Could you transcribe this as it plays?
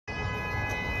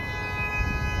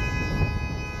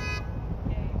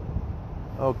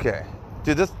Okay.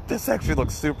 Dude, this actually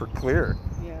looks super clear.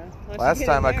 Yeah. Last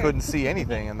time I couldn't see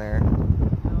anything in there.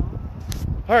 No.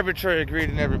 Arbitrary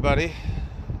greeting, everybody.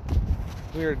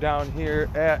 We are down here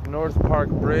at North Park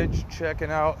Bridge checking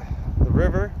out the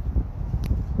river.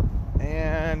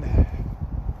 And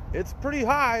it's pretty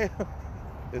high.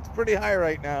 It's pretty high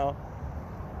right now.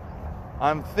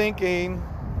 I'm thinking,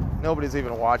 nobody's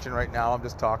even watching right now. I'm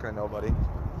just talking to nobody.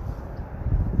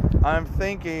 I'm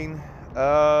thinking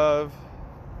of,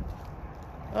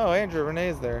 oh, Andrea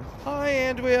Renee's there. Hi,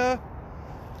 Andrea.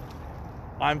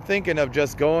 I'm thinking of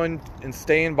just going and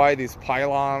staying by these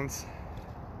pylons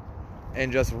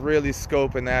and just really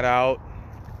scoping that out.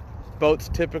 Boats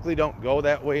typically don't go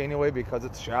that way anyway because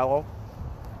it's shallow.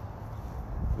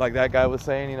 Like that guy was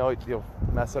saying, you know, you'll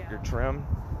mess up your trim.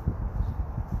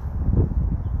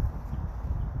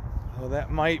 Well,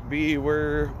 that might be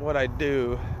what I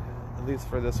do, at least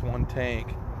for this one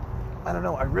tank. I don't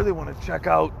know, I really want to check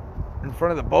out in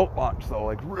front of the boat launch though,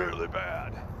 like really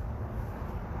bad.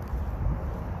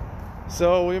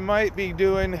 So we might be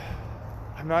doing,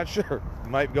 I'm not sure, we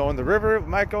might go in the river, we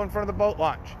might go in front of the boat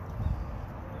launch.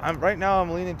 Right now I'm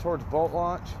leaning towards boat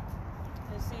launch.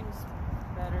 It seems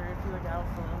better if you were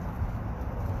doubtful.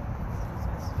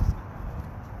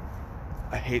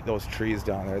 I hate those trees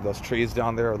down there. Those trees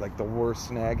down there are like the worst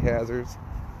snag hazards.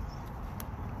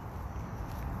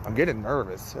 I'm getting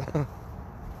nervous. I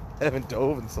haven't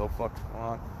dove in so fucking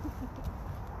long.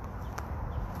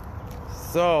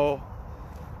 So,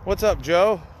 what's up,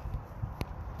 Joe?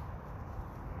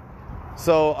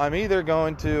 So, I'm either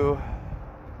going to...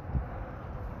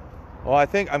 Well, I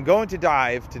think I'm going to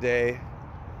dive today.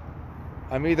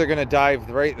 I'm either going to dive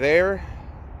right there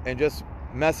and just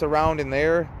mess around in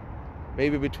there,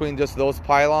 maybe between just those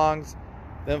pylons,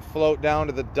 then float down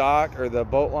to the dock or the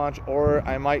boat launch, or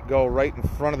I might go right in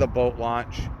front of the boat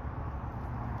launch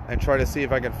and try to see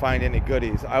if I can find any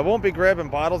goodies. I won't be grabbing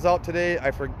bottles out today.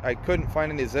 I couldn't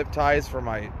find any zip ties for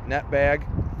my net bag.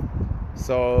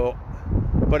 So,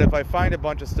 but if I find a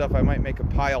bunch of stuff, I might make a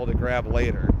pile to grab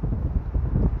later.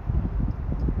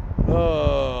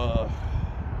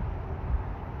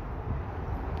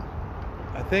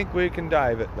 I think we can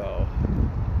dive it though.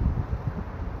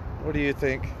 What do you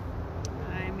think?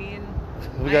 I mean,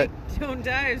 I don't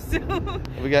dive, so...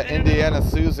 We got Indiana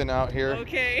Susan out here.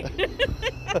 Okay.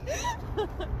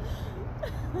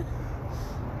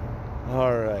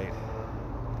 All right.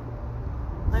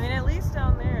 I mean, at least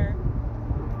down there.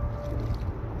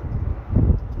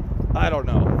 I don't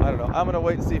know. I'm gonna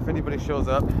wait and see if anybody shows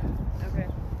up. Okay.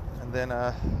 And then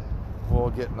we'll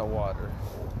get in the water.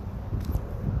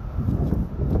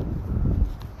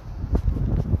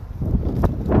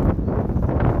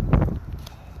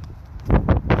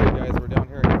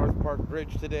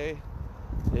 Bridge today.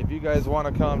 If you guys want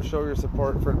to come show your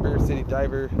support for Bear City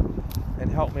Diver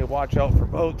and help me watch out for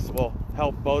boats, well,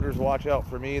 help boaters watch out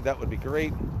for me, that would be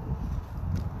great.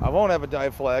 I won't have a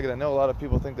dive flag, and I know a lot of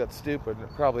people think that's stupid, and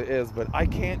it probably is, but I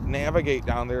can't navigate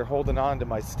down there holding on to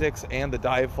my sticks and the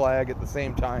dive flag at the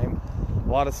same time. A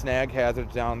lot of snag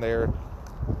hazards down there.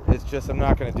 It's just, I'm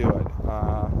not going to do it.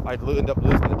 I'd end up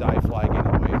losing the dive flag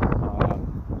anyway.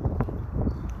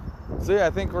 So yeah, I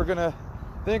think we're gonna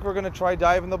try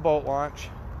diving the boat launch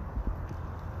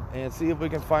and see if we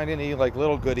can find any like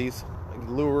little goodies, like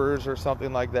lures or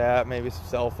something like that, maybe some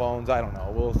cell phones, I don't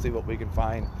know. We'll see what we can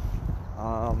find.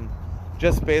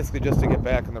 Just basically just to get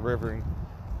back in the river and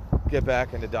get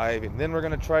back into diving. Then we're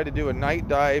going to try to do a night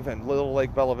dive in Little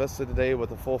Lake Bella Vista today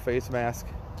with a full face mask,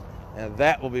 and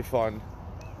that will be fun.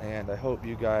 And I hope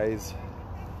you guys,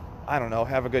 I don't know,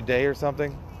 have a good day or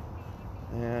something,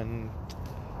 and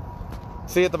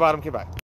see you at the bottom. Okay, bye.